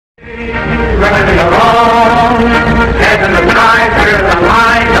running along, heads in the sky, through the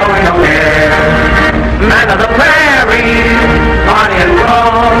line, going nowhere. Man of the prairie, body and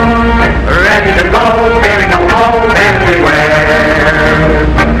strong, ready to go, fearing a foe everywhere.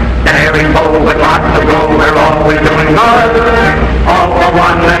 Daring bold with lots to go, we're always doing good. All for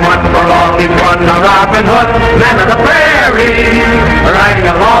one and one for all, each one a Robin Hood. Man of the prairie, riding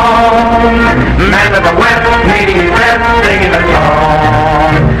along. Man of the west, meeting his rest, singing a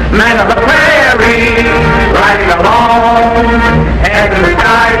song. Man of the prairie, riding along. Head in the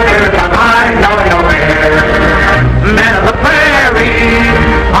sky, spirits on high, going nowhere. Man of the prairie,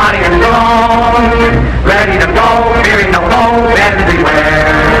 hardy and strong, ready to go, fearing no foe everywhere.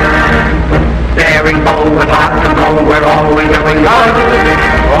 Daring bold with lots to go, we're always doing good.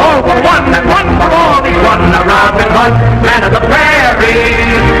 All for one and one for all, each one a Robin Hood. Man of the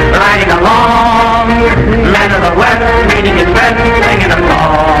prairie, riding along. Man of the west, meeting his best, singing a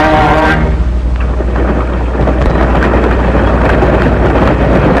song.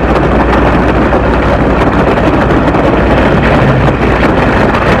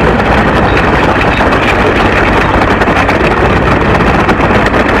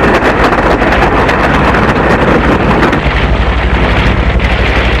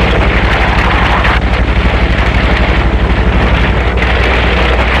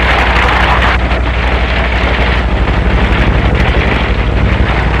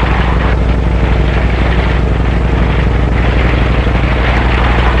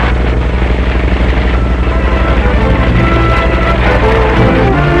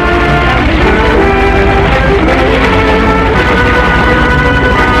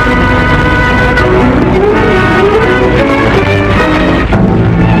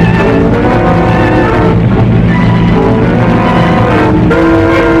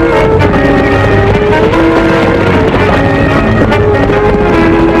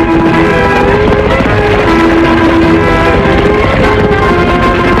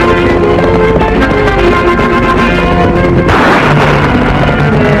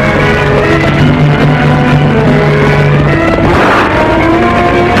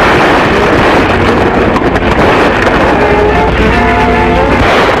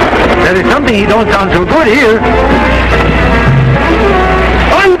 He don't sound so good here.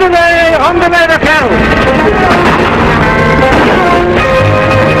 On the way the cattle.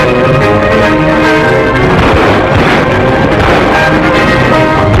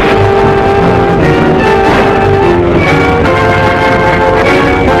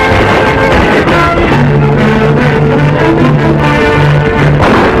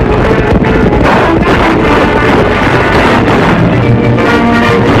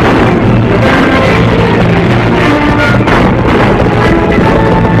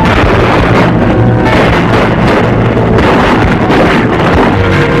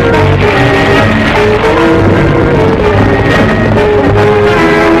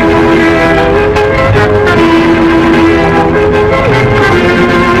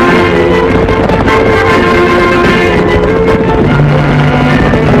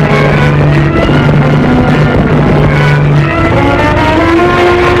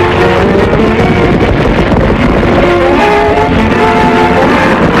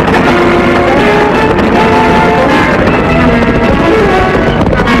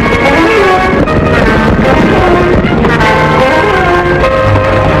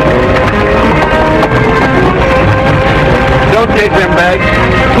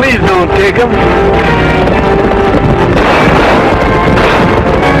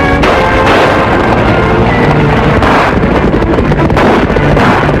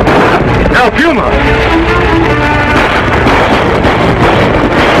 Puma!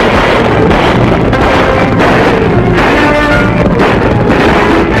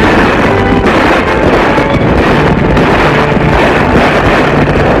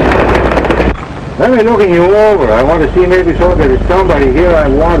 Let me looking you over. I want to see maybe so there's somebody here I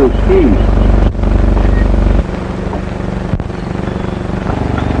want to see.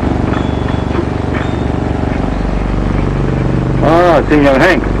 Ah, Senor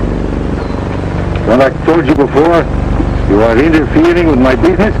Hank. Well, I told you before, you are interfering with my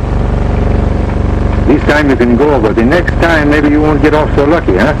business. This time you can go, but the next time maybe you won't get off so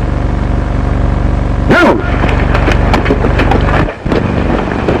lucky, huh? No!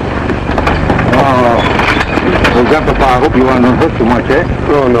 Oh, Grandpapa, I hope you are not hurt too much, eh?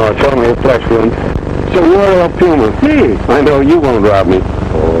 Oh, no, it's only a flesh wound. So you are a Puma? See? I know you won't rob me.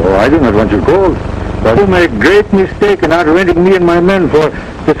 Oh, I do not want your gold. But you made a great mistake in not renting me and my men for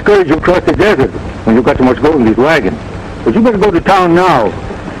to scourge you across the desert when you got so much gold in this wagon. But you better go to town now.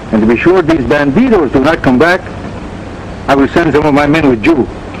 And to be sure these banditos do not come back, I will send some of my men with you.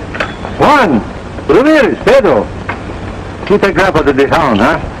 Juan! Ramirez, Pedro! You take grandpa to the town,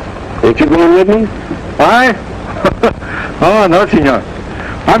 huh? Ain't you going with me? I? Oh, no, senor.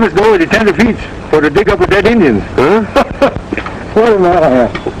 I must go with the tenderfeet for to dig up with dead Indians. Huh? What am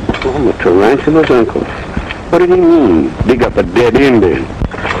I? Oh, the tarantula's uncle. What did he mean, dig up a dead Indian?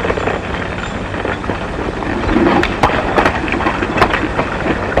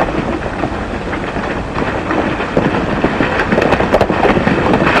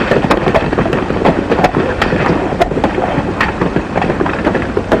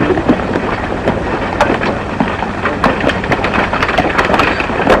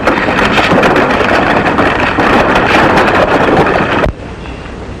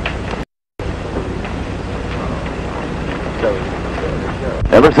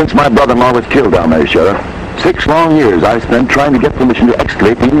 Ever since my brother-in-law was killed down there, Sheriff, 6 long years I spent trying to get permission to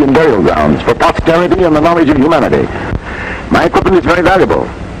excavate the Indian burial grounds for posterity and the knowledge of humanity. My equipment is very valuable.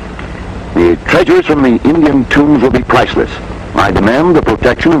 The treasures from the Indian tombs will be priceless. I demand the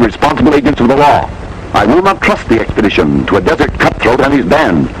protection of responsible agents of the law. I will not trust the expedition to a desert cutthroat and his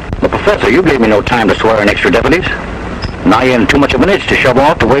band. But, Professor, you gave me no time to swear in extra deputies. Now you're in too much of an itch to shove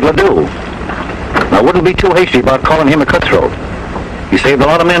off to wait till do. I wouldn't be too hasty about calling him a cutthroat. He saved a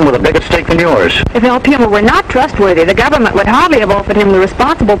lot of men with a bigger stake than yours. If El Puma were not trustworthy, the government would hardly have offered him the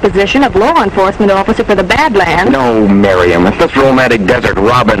responsible position of law enforcement officer for the Badlands. No, Marian, if this romantic desert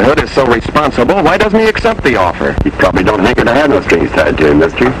Robin Hood is so responsible, why doesn't he accept the offer? You probably don't hanker to have no strings tied to him,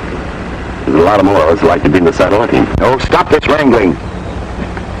 mister. There's a lot of more of us like to be in the saddle with him. Oh, stop this wrangling.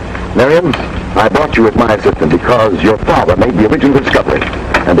 Marian, I brought you as my assistant because your father made the original discovery,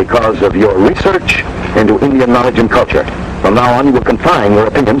 and because of your research into Indian knowledge and culture. From now on, you will confine your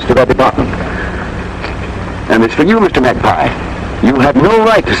opinions to that department. And as for you, Mr. Magpie, you had no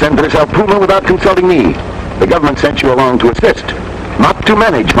right to send for this Puma without consulting me. The government sent you along to assist, not to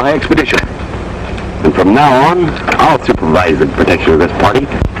manage my expedition. And from now on, I'll supervise the protection of this party,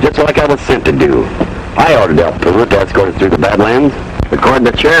 just like I was sent to do. I ordered El Puma to escort us through the Badlands. According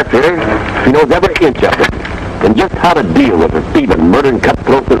to the sheriff here, he knows every inch of it, and just how to deal with the thieving, murdering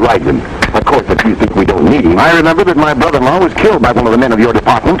cutthroats that ride them. Of course, if you think we don't need him... I remember that my brother-in-law was killed by one of the men of your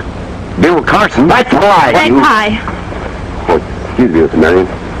department, Bill Carson. That's why you... Magpie. Oh, excuse me, Mr. Marian.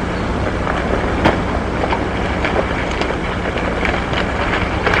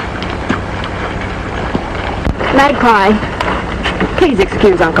 Magpie. Please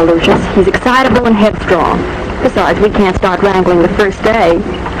excuse Uncle Lucious. He's excitable and headstrong. Besides, we can't start wrangling the first day.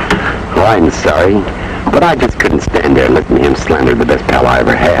 Oh, I'm sorry, but I just couldn't stand there listening to him slander the best pal I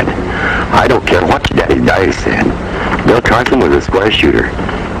ever had. I don't care what your daddy's diary said. Bill Carson was a square shooter,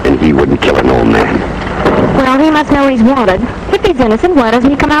 and he wouldn't kill an old man. Well, he must know he's wanted. If he's innocent, why doesn't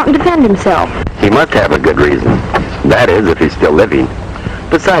he come out and defend himself? He must have a good reason. That is, if he's still living.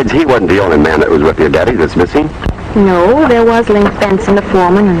 Besides, he wasn't the only man that was with your daddy that's missing. No, there was Link Benson, the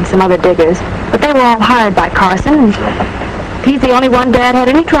foreman, and some other diggers. But they were all hired by Carson, and he's the only one Dad had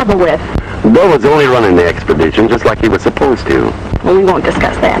any trouble with. Bill was only running the expedition just like he was supposed to. Well, we won't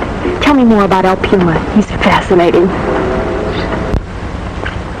discuss that. Tell me more about El Puma. He's fascinating.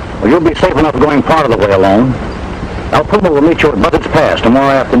 Well, you'll be safe enough going part of the way alone. El Puma will meet you at Buzzard's Pass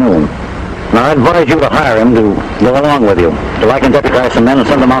tomorrow afternoon. Now, I advise you to hire him to go along with you, till I can deputize some men and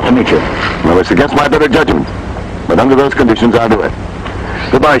send them out to meet you. Well, it's against my better judgment, but under those conditions, I'll do it.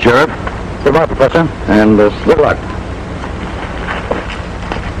 Goodbye, Sheriff. Goodbye, Professor, and good luck.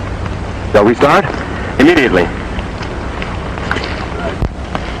 Shall we start? Immediately.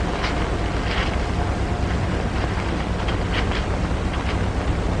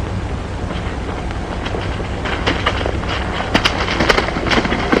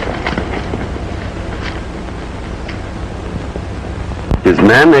 His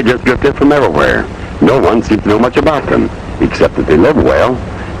men, they just drifted from everywhere. No one seems to know much about them, except that they live well.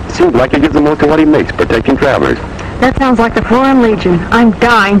 Seems like he gives the most of what he makes, protecting travelers. That sounds like the Foreign Legion. I'm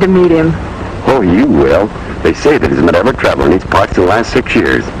dying to meet him. Oh, you will. They say that he's met every traveler in these parts in the last 6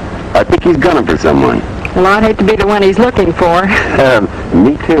 years. I think he's gunning for someone. Well, I'd hate to be the one he's looking for.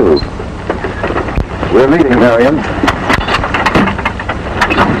 Me too. We're leaving, Marian.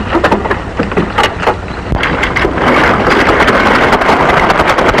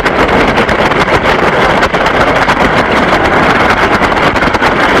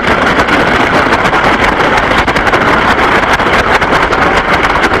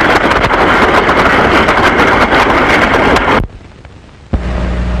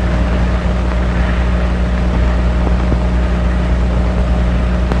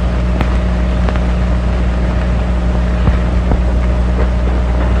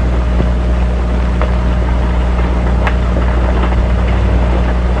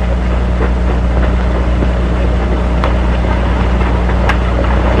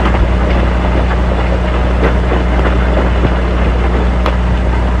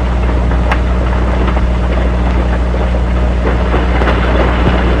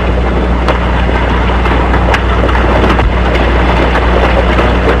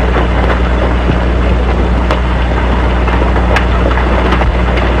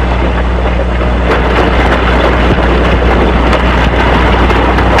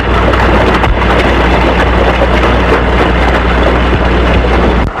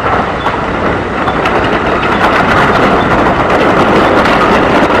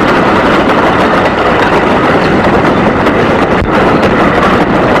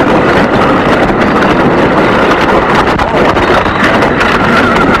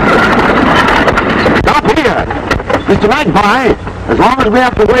 Mr. Magpie, as long as we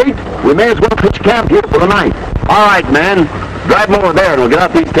have to wait, we may as well pitch camp here for the night. All right, man. Drive them over there and we'll get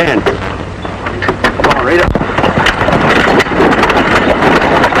out these tents. Come on, Rita.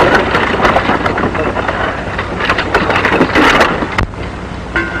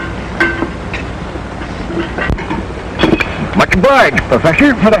 Much obliged,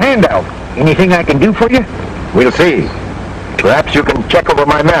 Professor, for the handout. Anything I can do for you? We'll see. Perhaps you can check over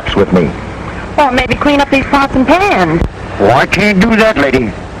my maps with me. Or maybe clean up these pots and pans. Oh, I can't do that, lady.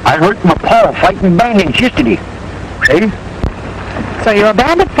 I hurt my paw fighting bandits yesterday. See? So you're a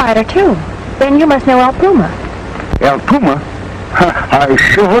bandit fighter, too. Then you must know El Puma. El Puma? I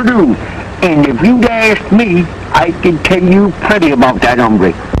sure do. And if you'd asked me, I could tell you plenty about that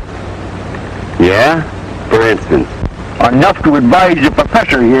hombre. Yeah? For instance? Enough to advise the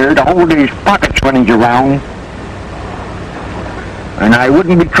professor here to hold his pockets when he's around. And I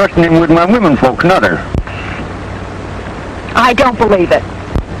wouldn't be trusting him with my women folks, neither. I don't believe it.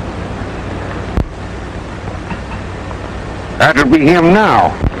 That'll be him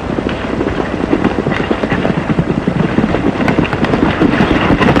now.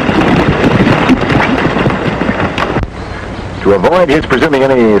 To avoid his presuming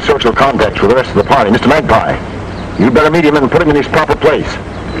any social contacts with the rest of the party, Mr. Magpie, you'd better meet him and put him in his proper place.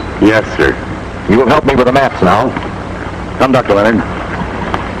 Yes, sir. You will help me with the maps now. Come, Dr. Leonard.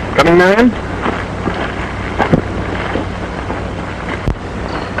 Coming, Marian?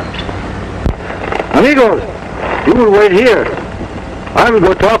 Amigos, you will wait here. I will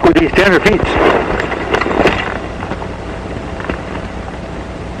go talk with these tenderfeets.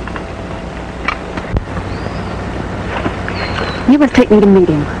 You must take me to meet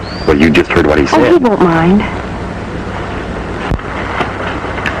him. Well, you just heard what he Oh, said. he won't mind.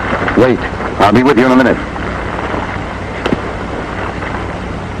 Wait. I'll be with you in a minute.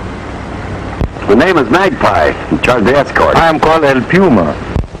 The name is Magpie, in charge of the escort. I am called El Puma.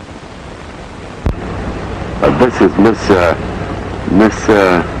 This is Miss,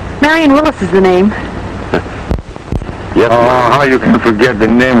 Marian Willis is the name. Yes, Oh, how you can forget the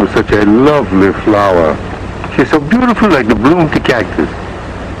name of such a lovely flower. She's so beautiful like the bloom of the cactus.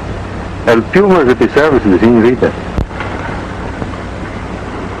 El Puma is at the service of the señorita.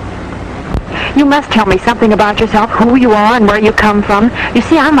 You must tell me something about yourself, who you are and where you come from. You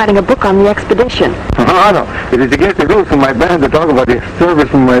see, I'm writing a book on the expedition. Oh, no. It is against the rules of my band to talk about the service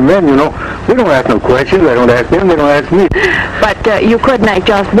from my men, you know. We don't ask no questions. I don't ask them. They don't ask me. But you could make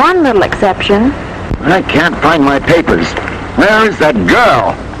just one little exception. I can't find my papers. Where is that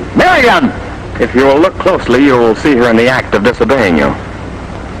girl? Marian! If you will look closely, you will see her in the act of disobeying you.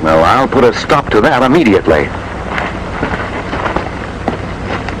 Well, I'll put a stop to that immediately.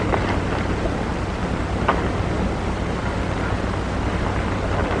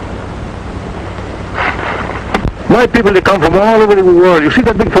 My people, they come from all over the world. You see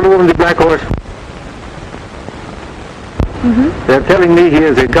that big fellow on the black horse? Mm-hmm. They're telling me he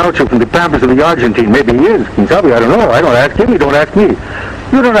is a gaucho from the pampas of the Argentine. Maybe he is. Quien sabe, I don't know. I don't ask him. He don't ask me.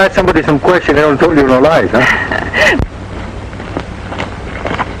 You don't ask somebody some question, they don't tell you no lies, huh?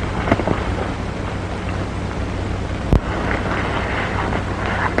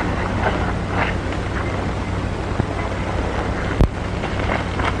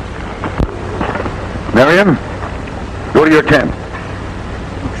 Marian, go to your tent.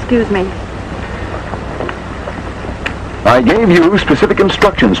 Excuse me. I gave you specific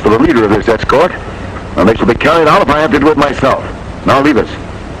instructions for the leader of this escort, and they shall be carried out if I have to do it myself. Now leave us.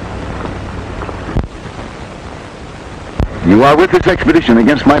 You are with this expedition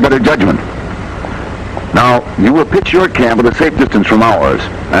against my better judgment. Now, you will pitch your camp at a safe distance from ours,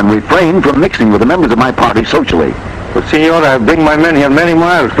 and refrain from mixing with the members of my party socially. But, senor, I bring my men here many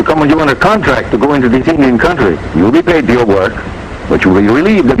miles to come with you on a contract to go into this Indian country. You will be paid for your work, but you will be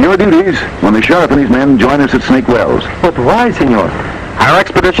relieved of your duties when the sheriff and his men join us at Snake Wells. But why, senor? Our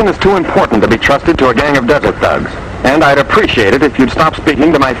expedition is too important to be trusted to a gang of desert thugs. And I'd appreciate it if you'd stop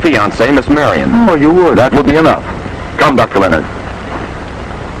speaking to my fiancée, Miss Marian. Oh, you would. That would be enough. Come, Dr. Leonard.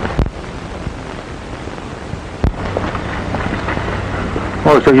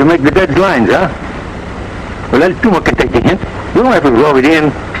 Oh, so you make the dead lines, huh? Well, El Puma can take the hint. You don't have to rub it in.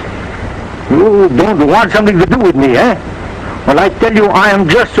 You don't want something to do with me, eh? Well, I tell you, I am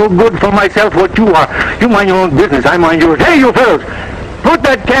just so good for myself what you are. You mind your own business, I mind yours. Hey, you fellows! Put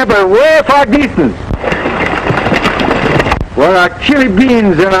that camper way far distance. Well, our chili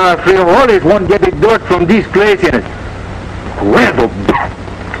beans and our frijoles won't get the dirt from this place in it. Well,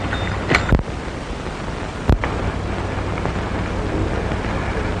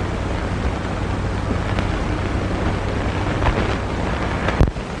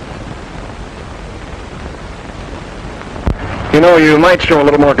 You know, you might show a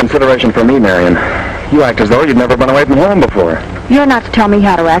little more consideration for me, Marian. You act as though you'd never been away from home before. You're not to tell me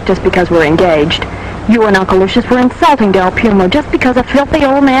how to act just because we're engaged. You and Uncle Lucious were insulting Del Puma just because a filthy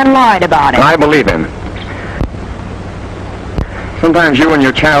old man lied about it. I believe him. Sometimes you and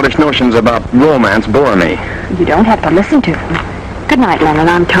your childish notions about romance bore me. You don't have to listen to him. Good night, Lennon.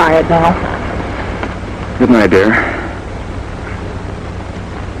 I'm tired now. Good night, dear.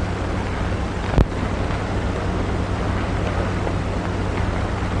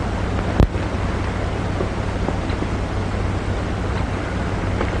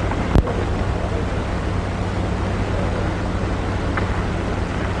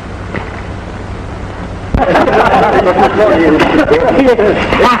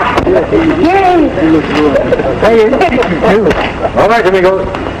 All right, amigos.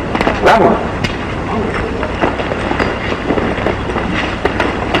 Vamos.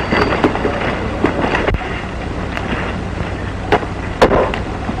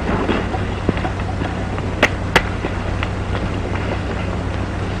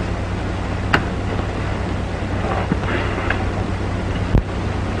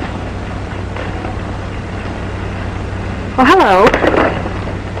 Oh, hello.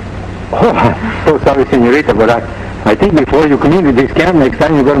 Oh, I'm so sorry, senorita, but I think before you come into this camp next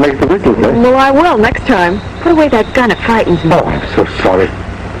time you're going to make the whistles, eh? Well, I will next time. Put away that gun. It frightens me. Oh, I'm so sorry.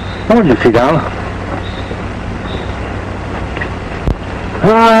 Why don't you sit down?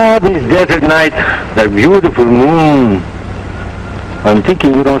 Ah, this desert night, that beautiful moon. I'm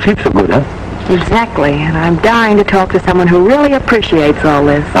thinking you don't sleep so good, huh? Exactly, and I'm dying to talk to someone who really appreciates all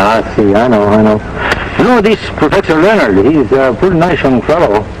this. Ah, see, I know. You know, this Professor Leonard, he's a pretty nice young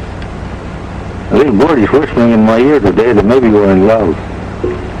fellow. A little bird is whispering in my ear today that maybe you're in love.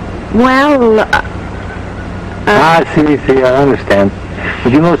 Well, see, I understand.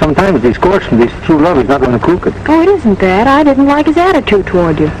 But you know, sometimes this course and this true love is not going to cook it. oh, it isn't that. I didn't like his attitude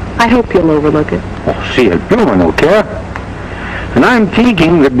toward you. I hope you'll overlook it. Oh, see, El Puma no care. And I'm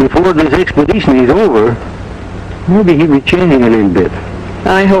thinking that before this expedition is over, maybe he'll be changing a little bit.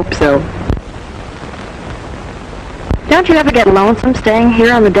 I hope so. Don't you ever get lonesome staying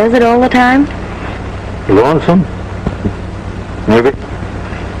here on the desert all the time? Lonesome? Maybe.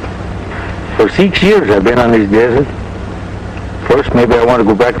 For 6 years I've been on this desert. First, maybe I want to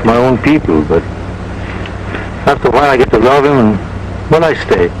go back to my own people, but after a while I get to love him, and, well, I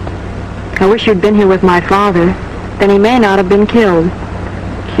stay. I wish you'd been here with my father. Then he may not have been killed.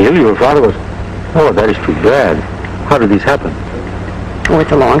 Killed? Your father was... Oh, that is too bad. How did this happen? Oh,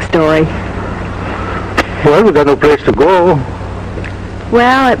 it's a long story. Well, we got no place to go.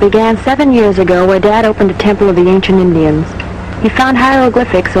 Well, it began 7 years ago where Dad opened a temple of the ancient Indians. He found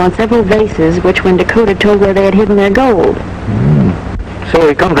hieroglyphics on several vases which, when decoded, told where they had hidden their gold. So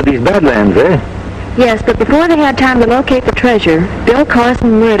he come to these badlands, eh? Yes, but before they had time to locate the treasure, Bill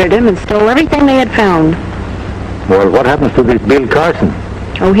Carson murdered him and stole everything they had found. Well, what happens to this Bill Carson?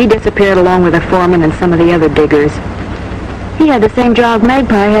 Oh, he disappeared along with the foreman and some of the other diggers. He had the same job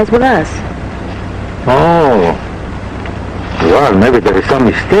Magpie has with us. Oh. Well, maybe there is some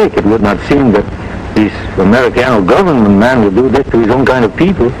mistake. It would not seem that this Americano government man would do this to his own kind of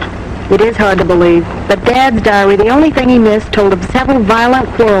people. It is hard to believe, but Dad's diary, the only thing he missed, told of several violent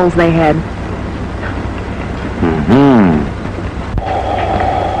quarrels they had.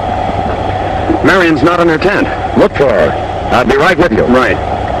 Marian's not in her tent. Look for her. I'll be right with you. Right.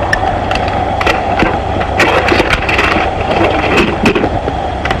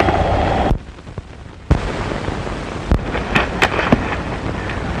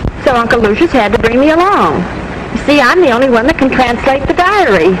 So Uncle Lucious had to bring me along. You see, I'm the only one that can translate the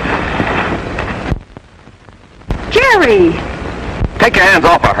diary. Jerry! Take your hands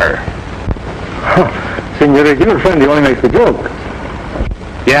off of her. Senorita, your friend, he only makes a joke.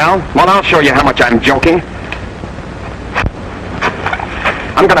 Yeah? Well, I'll show you how much I'm joking.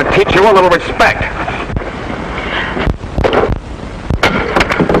 I'm going to teach you a little respect.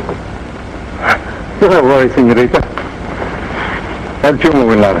 Don't worry, senorita. That Puma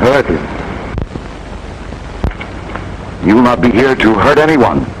will not hurt you. You'll not be here to hurt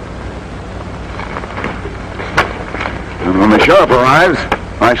anyone. And when the sheriff arrives,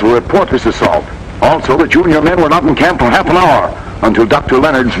 I shall report this assault. Also, that you and your men were not in camp for half an hour until Dr.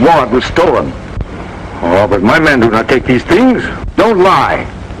 Leonard's wallet was stolen. Oh, but my men do not take these things. Don't lie.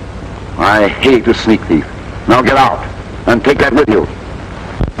 I hate a sneak thief. Now get out and take that with you.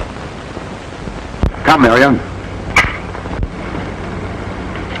 Come, Marian.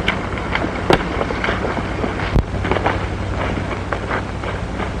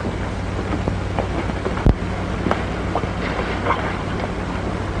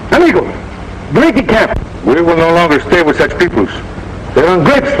 Amigo, break the camp. We're We will no longer stay with such peoples. They're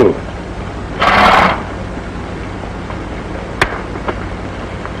ungrateful.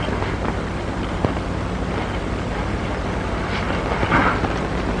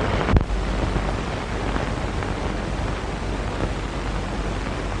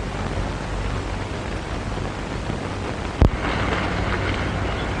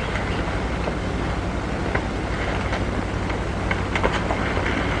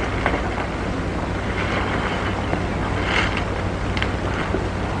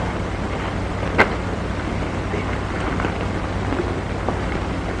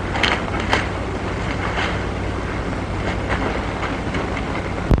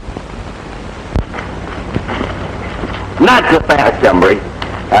 Not so fast, Embry.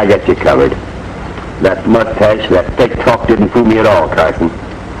 I got you covered. That mustache, that thick talk didn't fool me at all, Carson.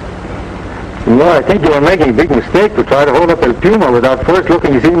 Well, I think you are making a big mistake to try to hold up El Puma without first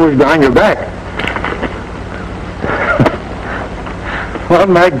looking to see who's behind your back. Well,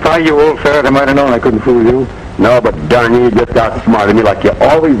 Magpie, you old ferret, I might have known I couldn't fool you. No, but darn you just outsmarted me like you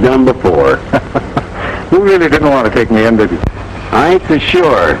always done before. You really didn't want to take me in, did you? I ain't so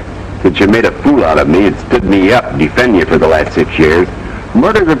sure. Since you made a fool out of me and stood me up defending you for the last 6 years,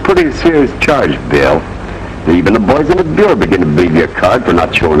 murder's a pretty serious charge, Bill. Even the boys in the Bureau begin to believe your card for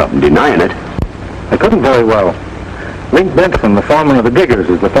not showing up and denying it. I couldn't very well. Link Benson, the foreman of the diggers,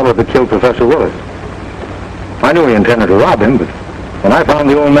 is the fellow that killed Professor Willis. I knew he intended to rob him, but when I found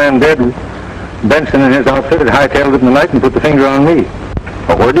the old man dead, Benson and his outfit had hightailed it in the night and put the finger on me.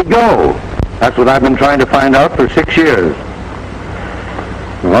 But where'd he go? That's what I've been trying to find out for 6 years.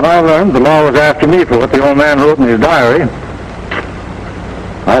 When I learned the law was after me for what the old man wrote in his diary,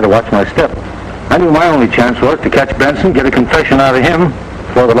 I had to watch my step. I knew my only chance was to catch Benson, get a confession out of him,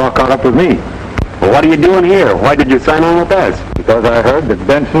 before the law caught up with me. Well, what are you doing here? Why did you sign on with us? Because I heard that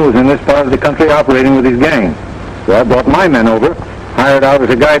Benson was in this part of the country operating with his gang. So I brought my men over, hired out as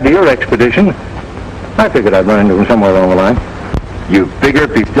a guide to your expedition. I figured I'd run into him somewhere along the line. You figure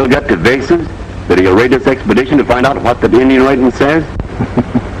if he still got the vases, that he'll raid this expedition to find out what the Indian writing says?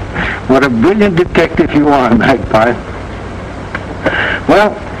 What a brilliant detective you are, Magpie.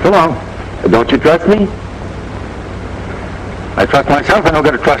 Well, so long. Don't you trust me? I trust myself. I don't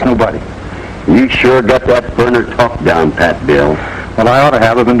got to trust nobody. You sure got that burner talk down, Pat, Bill. Well, I ought to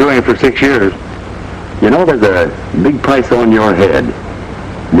have. I've been doing it for 6 years. You know, there's a big price on your head.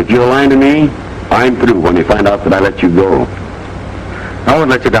 And if you're lying to me, I'm through when you find out that I let you go. I won't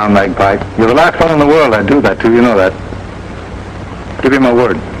let you down, Magpie. You're the last fellow in the world I'd do that to. You know that. Give you my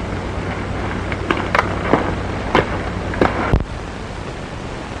word.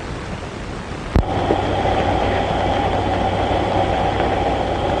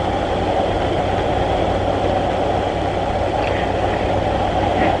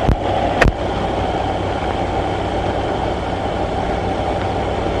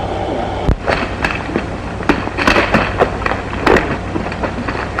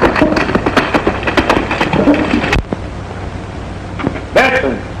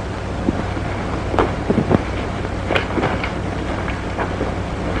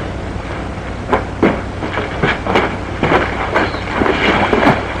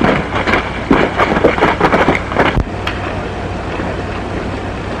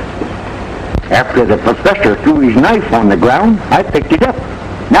 After the professor threw his knife on the ground, I picked it up.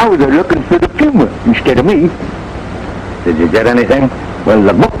 Now they're looking for the Puma instead of me. Did you get anything? Well,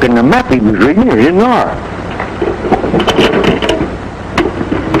 the book and the map he was reading are in there.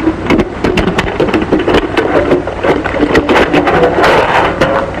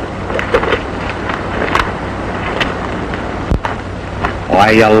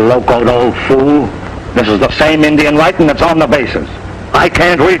 Why, you locoed old fool. This is the same Indian writing that's on the bases. I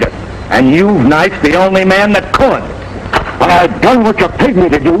can't read it. And you've knifed the only man that could. Well, I've done what you paid me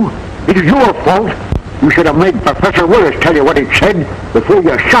to do. It is your fault. You should have made Professor Willis tell you what he said before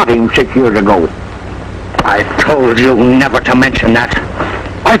you shot him 6 years ago. I told you never to mention that.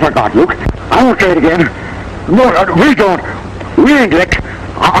 I forgot, Luke. I won't say it again. No, we don't. We ain't licked.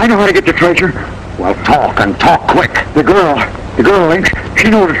 I know how to get the treasure. Well, talk and talk quick. The girl, Link, she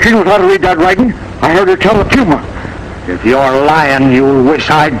knows how to read that writing. I heard her tell the Puma. If you're lying, you'll wish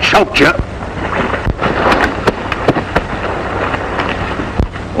I'd choked you.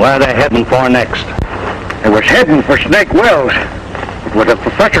 Where are they heading for next? They was heading for Snake Wells. But with the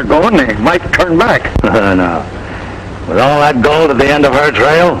professor going, they might turn back. No. With all that gold at the end of her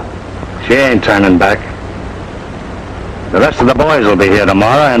trail, she ain't turning back. The rest of the boys will be here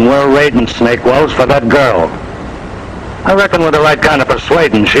tomorrow, and we're raiding Snake Wells for that girl. I reckon with the right kind of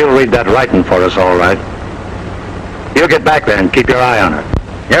persuading, she'll read that writing for us all right. You get back there and keep your eye on her.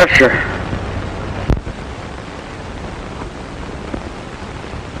 Yes, sir.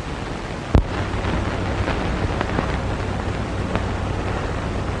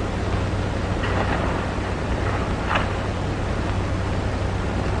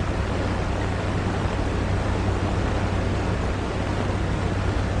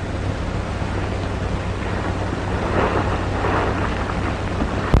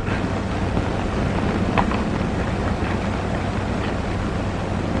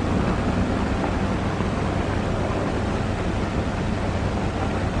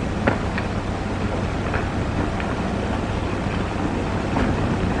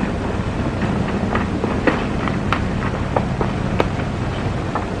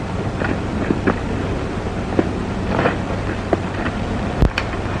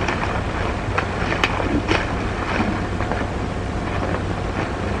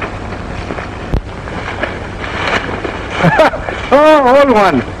 Oh, old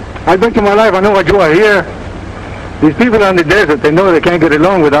one. I bet you my life I know what you are here. These people on the desert, they know they can't get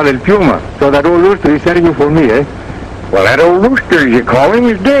along without El Puma. So that old rooster is sending you for me, eh? Well, that old rooster you call him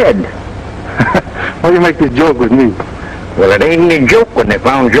is dead. Why do you make this joke with me? Well, it ain't any joke when they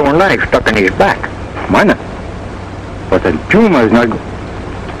found your knife stuck in his back. Mine? But El Puma is not...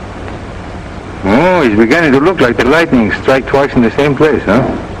 Oh, he's beginning to look like the lightning strike twice in the same place, huh?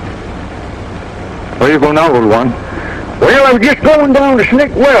 Where you go now, old one? Well, I was just going down to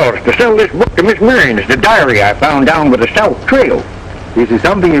Snake Wells to sell this book to Miss Marian. It's the diary I found down by the South Trail. Is it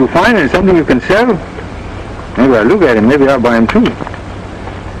something you find and something you can sell? Maybe I'll look at him. Maybe I'll buy him too.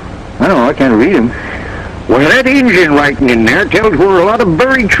 I don't know. I can't read him. Well, that Indian writing in there tells where a lot of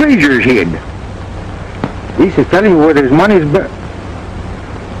buried treasures hid. This is telling you where there's money's buried.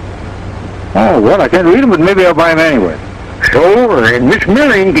 Oh, well, I can't read him, but maybe I'll buy him anyway. So, and Miss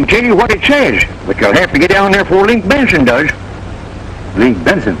Marian can tell you what it says, but you'll have to get down there before Link Benson does. Link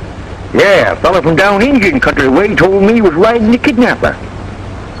Benson? Yeah, a fellow from down Indian country way told me he was riding the kidnapper.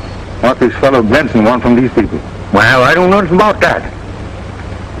 What does fellow Benson want from these people? Well, I don't know anything about that.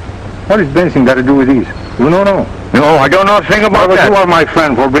 What has Benson got to do with these? You don't know. No, I don't know a thing about that. that. You are my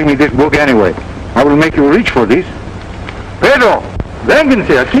friend for bringing me this book anyway. I will make you reach for this. Pedro,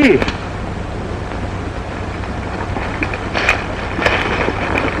 vénganse aquí.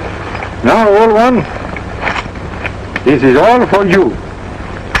 Now, old one, this is all for you.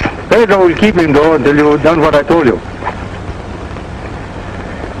 Pedro will keep him, though, until you've done what I told you.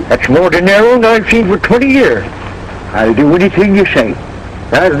 That's more dinero than I've seen for 20 years. I'll do anything you say.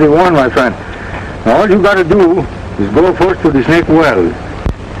 That's the one, my friend. Now, all you got to do is go first to the Snake Wells.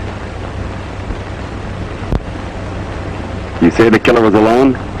 You say the killer was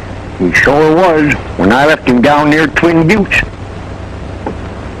alone? He sure was when I left him down near Twin Buttes.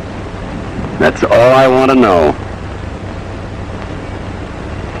 That's all I want to know.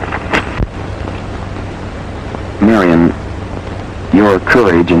 Marian, your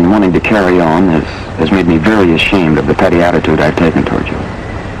courage in wanting to carry on has made me very ashamed of the petty attitude I've taken toward you.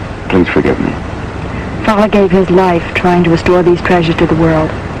 Please forgive me. Fowler gave his life trying to restore these treasures to the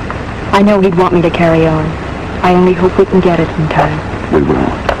world. I know he'd want me to carry on. I only hope we can get it in time. We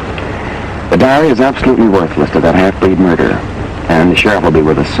will. The diary is absolutely worthless to that half-breed murderer, and the sheriff will be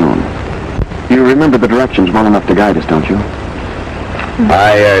with us soon. You remember the directions well enough to guide us, don't you?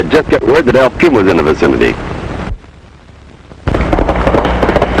 I just got word that El Puma was in the vicinity.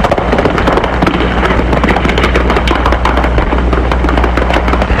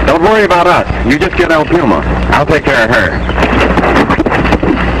 Don't worry about us. You just get El Puma. I'll take care of her.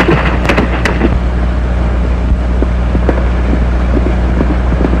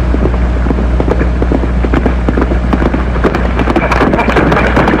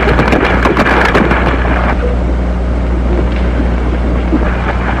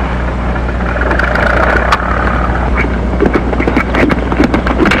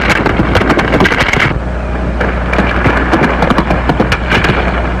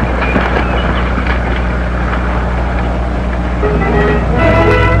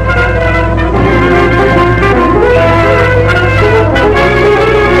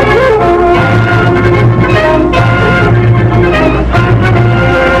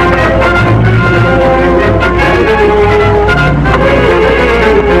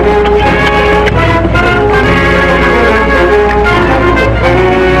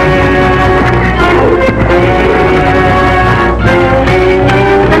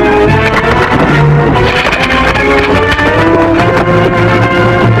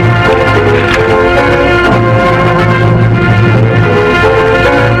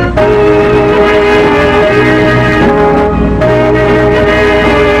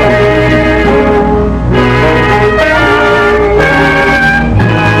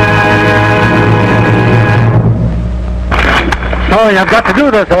 I've got to do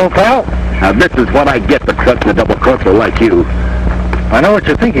this, old pal. Now, this is what I get for trusting a double-crosser like you. I know what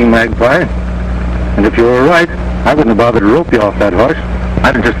you're thinking, Magpie. And if you were right, I wouldn't have bothered to rope you off that horse.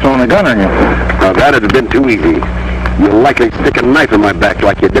 I'd have just thrown a gun on you. Now, that would have been too easy. You'll likely stick a knife in my back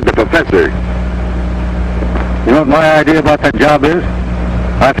like you did the professor. You know what my idea about that job is?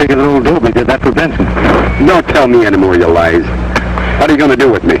 I figured that old Dobie did that for Benson. Don't tell me any more of your lies. What are you going to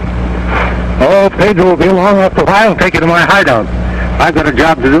do with me? Oh, Pedro will be along after a while and take you to my hideout. I've got a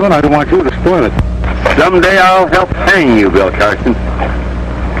job to do, and I don't want you to spoil it. Someday I'll help hang you, Bill Carson.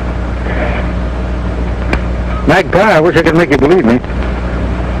 Magpie, I wish I could make you believe me.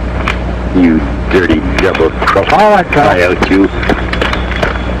 You dirty double-crosser. All right, pal. Try out you.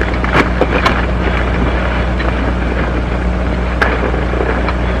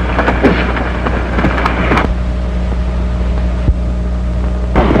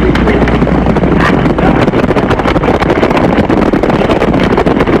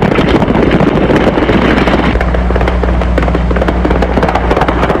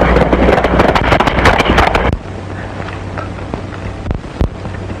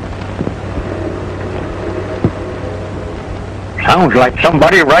 Sounds like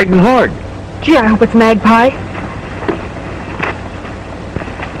somebody riding hard. Gee, I hope it's Magpie.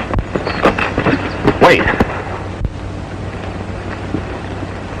 Wait.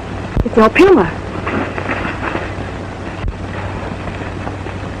 It's our Puma.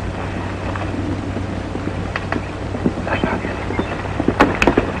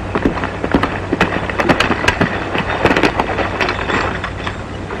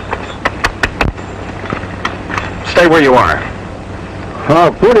 Stay where you are.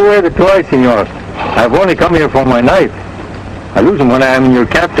 Oh, put away the toy, senor. I've only come here for my knife. I lose him when I am in your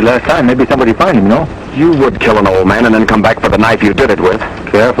cap the last time. Maybe somebody find him, no? You would kill an old man and then come back for the knife you did it with.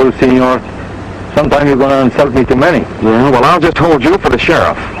 Careful, senor. Sometime you're going to insult me too many. Yeah, well, I'll just hold you for the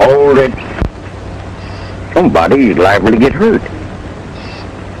sheriff. Hold it. Somebody's liable to get hurt.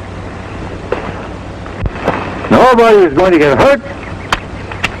 Nobody is going to get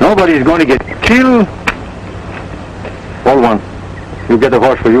hurt. Nobody is going to get killed. Hold on. You get the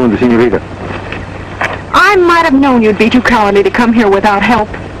horse for you and the senorita. I might have known you'd be too cowardly to come here without help.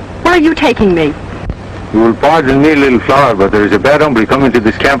 Where are you taking me? You will pardon me, little flower, but there is a bad hombre coming to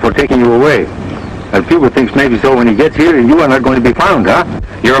this camp for taking you away. And Puma thinks maybe so when he gets here and you are not going to be found, huh?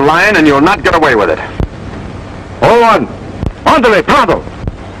 You're lying and you'll not get away with it. Hold on. Andale, pronto.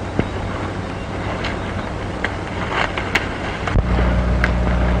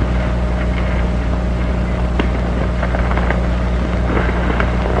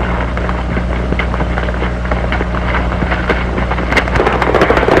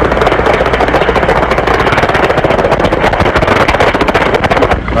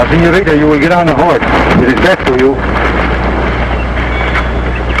 Senorita, you will get on the horse. It is best for you.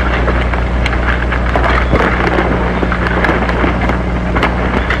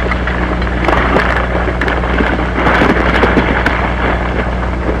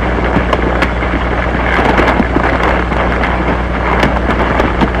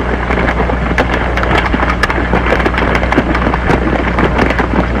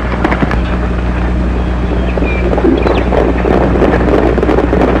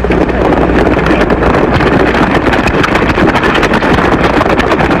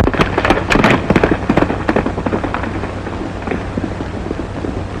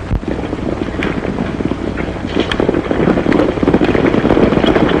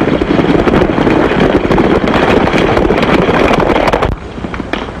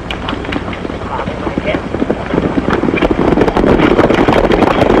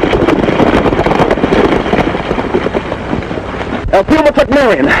 Puma took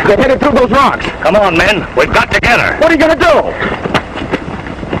Marian. They're headed through those rocks. Come on, men. We've got to get her. What are you going to do?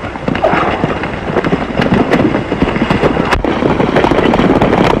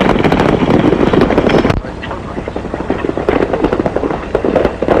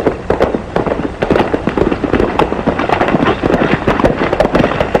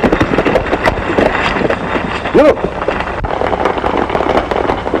 Look!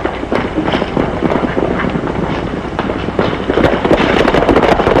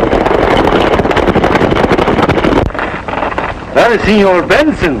 That is Senor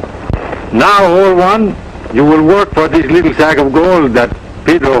Benson. Now, old one, you will work for this little sack of gold that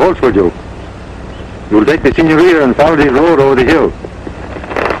Pedro holds for you. You will take the senorita and follow the road over the hill.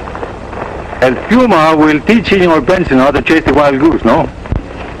 And Puma will teach Senor Benson how to chase the wild goose, no?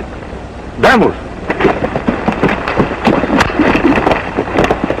 Vamos!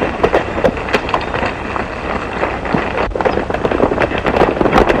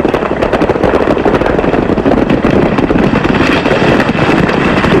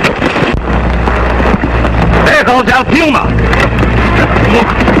 There goes El Puma!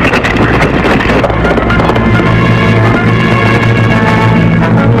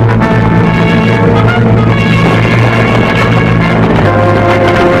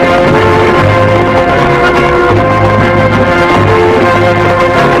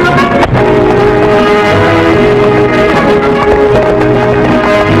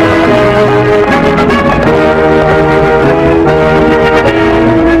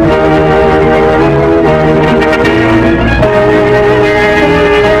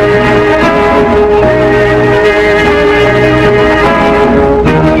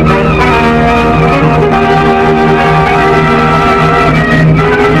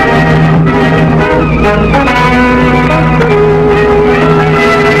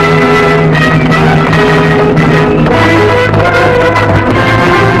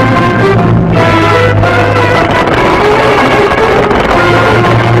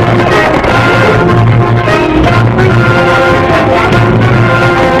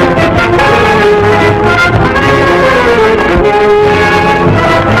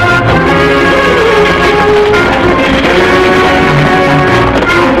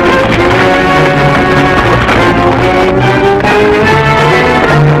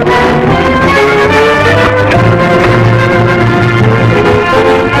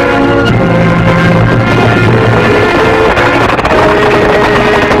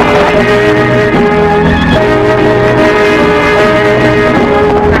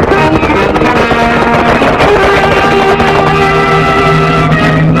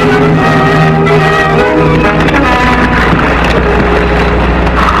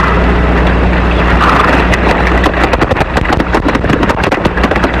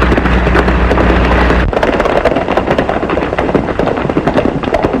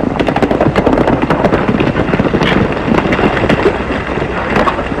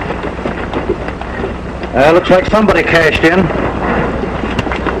 Looks like somebody cashed in.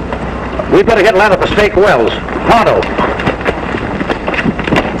 We better get land at the stake wells. Pronto.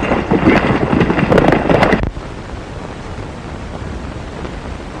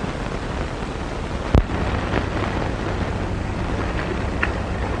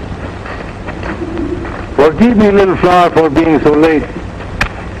 Forgive me, little flower, for being so late.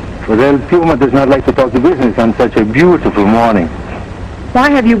 But El Puma does not like to talk to business on such a beautiful morning. Why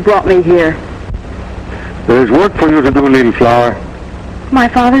have you brought me here? There is work for you to do, little flower. My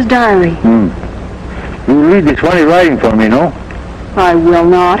father's diary. You read this funny writing for me, no? I will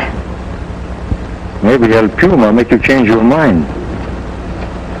not. Maybe El Puma make you change your mind.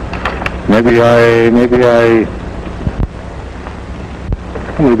 Maybe I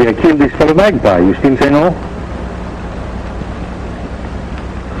killed this fellow Magpie. You still say no?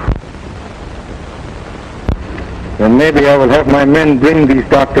 Then maybe I will have my men bring this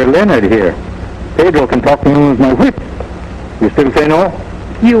Dr. Leonard here. Pedro can talk to him with my whip. You still say no?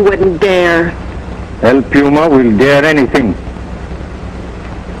 You wouldn't dare. El Puma will dare anything.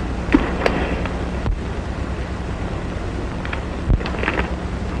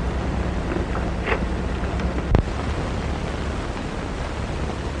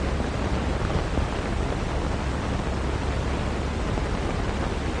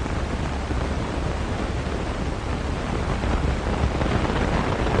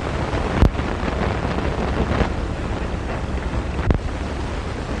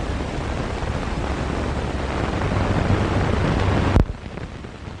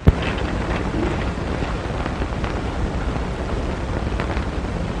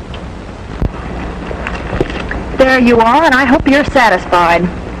 There you are, and I hope you're satisfied.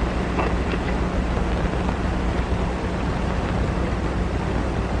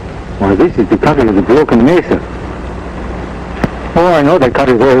 Why, this is the country of the broken mesa. Oh, I know that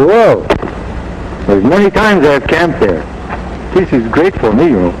country very well. There's many times I've camped there. This is great for me,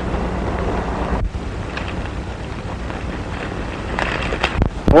 you know.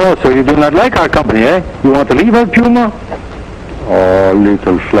 Oh, so you do not like our company, eh? You want to leave our Puma? Oh,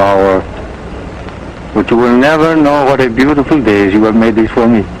 little flower. But you will never know what a beautiful day you have made this for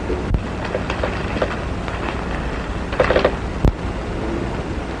me.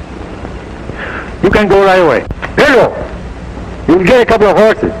 You can go right away. Pedro, you will get a couple of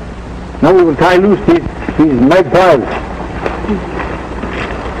horses. Now we will tie loose these magpies.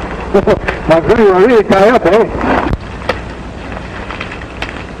 My friend, you are really tied up, eh?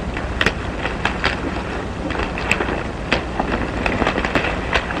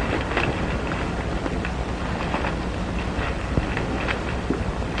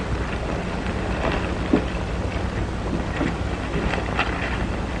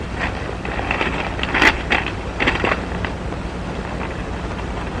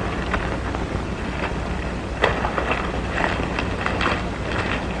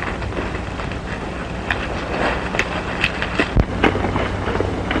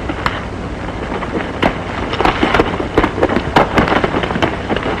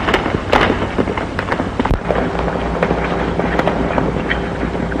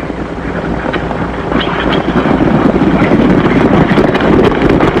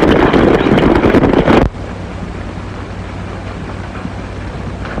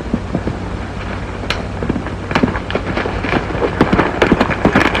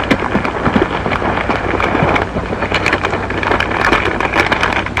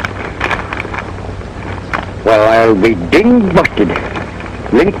 Well, I'll be ding busted.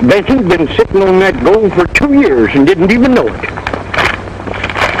 Link Benson's been sitting on that gold for 2 years and didn't even know it.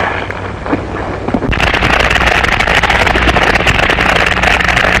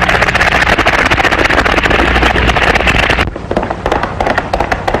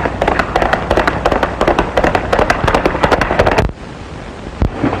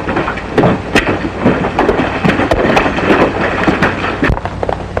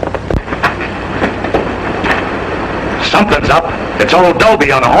 Something's up. It's old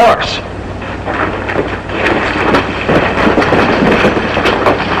Dobie on a horse.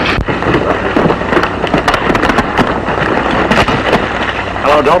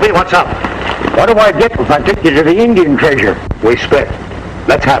 Hello, Dobie. What's up? What do I get if I take you to the Indian treasure? We split.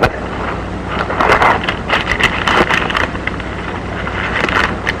 Let's have it.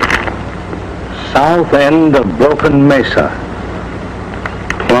 South end of Broken Mesa.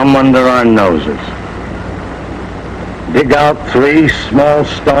 Plumb under our noses. Dig out 3 small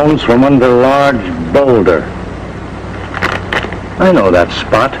stones from under a large boulder. I know that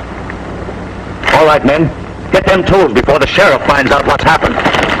spot. All right, men. Get them tools before the sheriff finds out what's happened.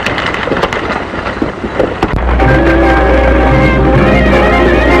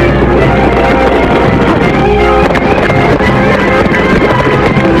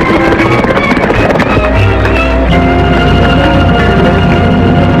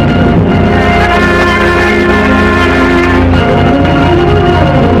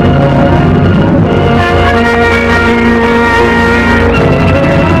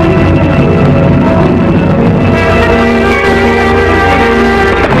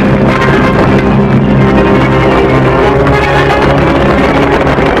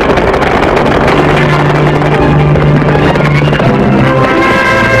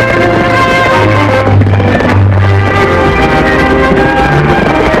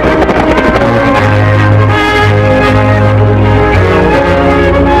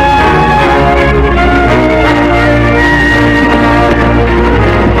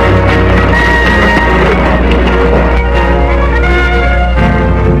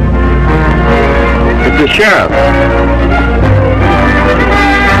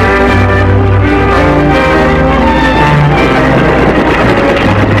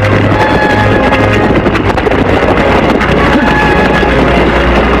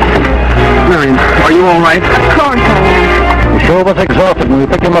 you all right? Of course I am. He sure was exhausted when we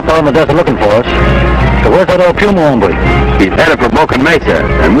picked him up out on the desert looking for us. So where's that old Puma hombre? He's headed for Broken Mesa,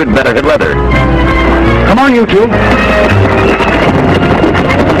 and we'd better hit leather. Come on, you two.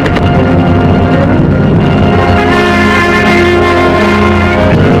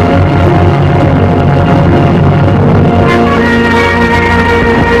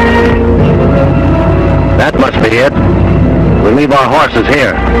 That must be it. We'll leave our horses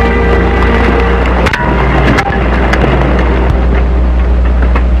here.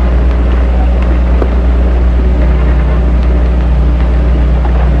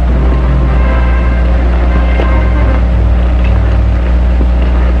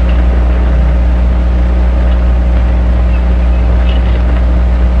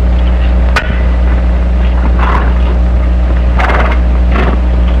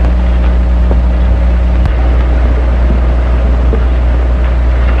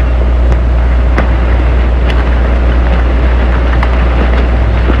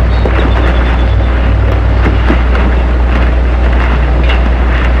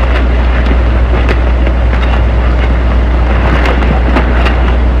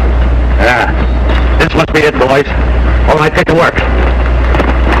 Be it, boys. All right, get to work.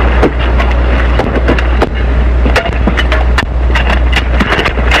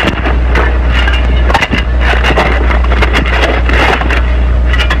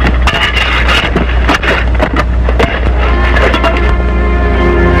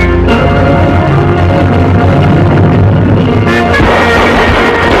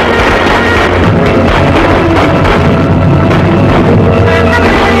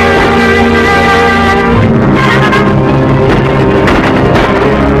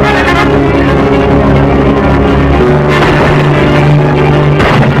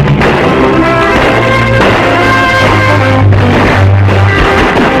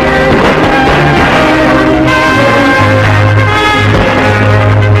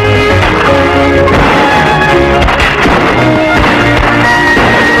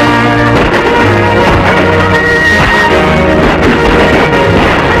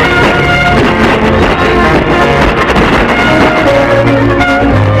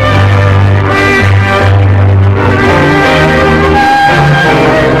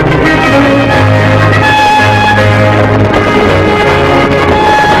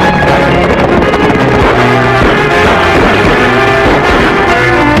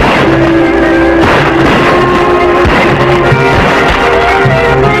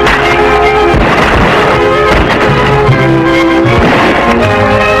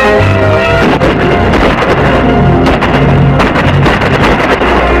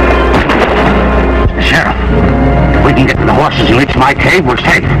 horses and reach my cave, we're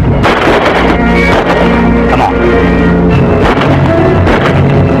safe. Come on.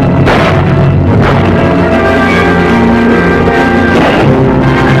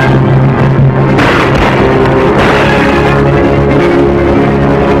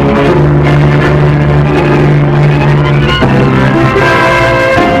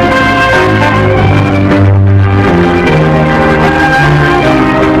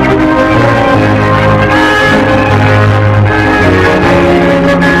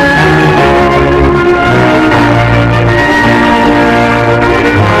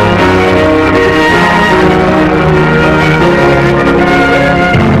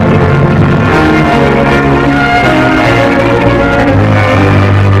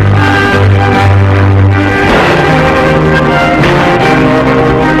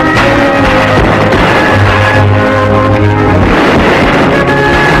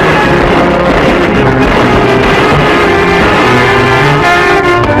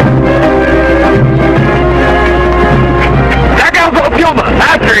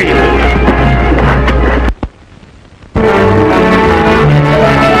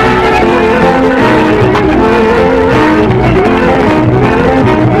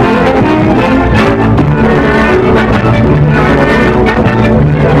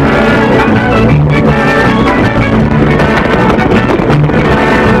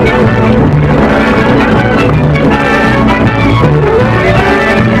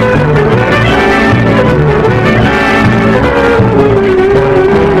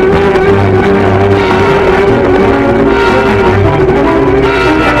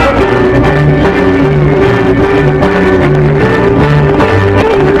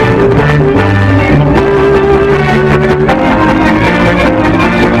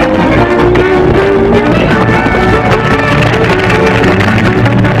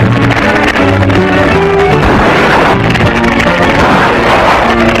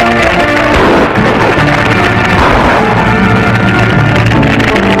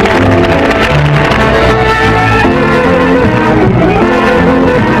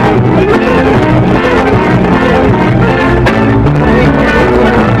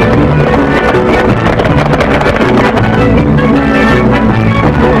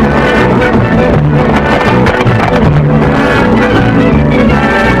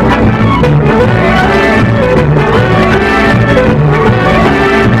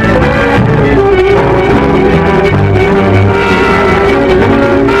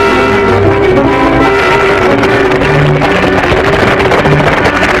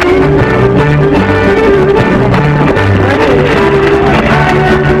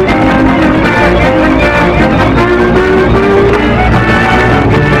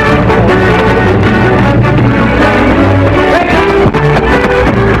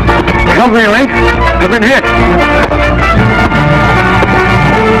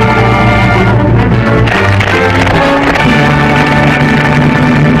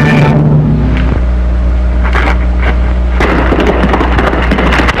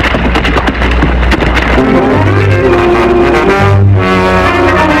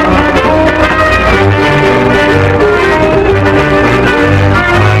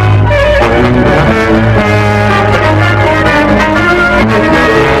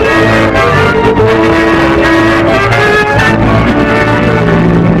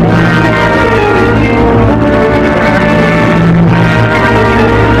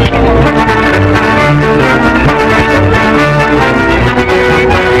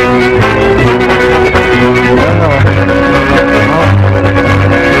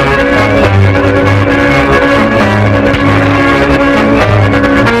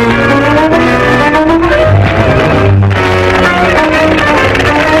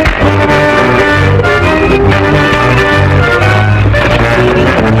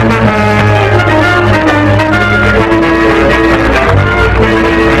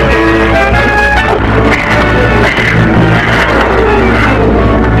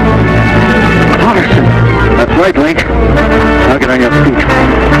 speech.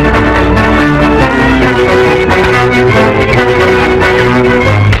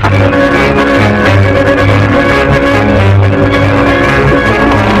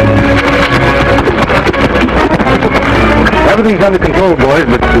 Everything's under control, boys,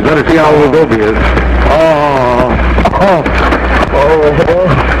 but we better see how old Dobie is.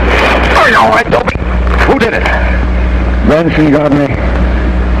 Are you all right, Dobie? Who did it? Benson got me,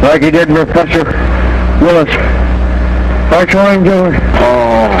 like he did Professor Willis. I saw him do it.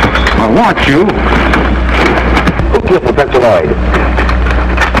 Oh, I want you. Who killed Professor Lloyd?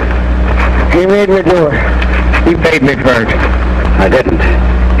 He made me do it. He paid me for it. I didn't.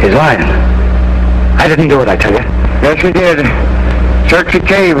 He's lying. I didn't do it, I tell you. Yes, he did. Search the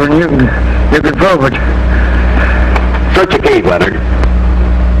cave and you can prove it. Search the cave, Leonard.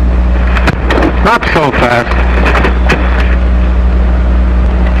 Not so fast.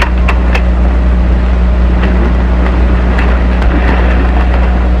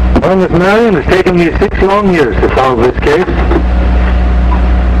 Well, Miss Marian, it's taken me 6 long years to solve this case.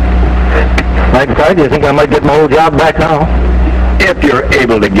 Magpie, do you think I might get my old job back now? If you're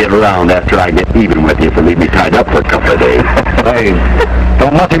able to get around after I get even with you for leaving me tied up for a couple of days. Hey,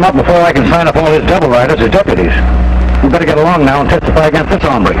 don't mess him up before I can sign up all his double riders as deputies. We better get along now and testify against this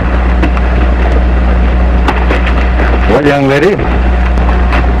hombre. Well, young lady,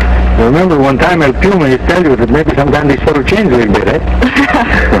 remember one time at Puma he told you that maybe sometime these sort of change a little bit, eh?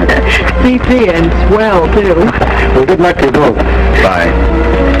 CC and swell, too. Well, good luck to you both. Bye.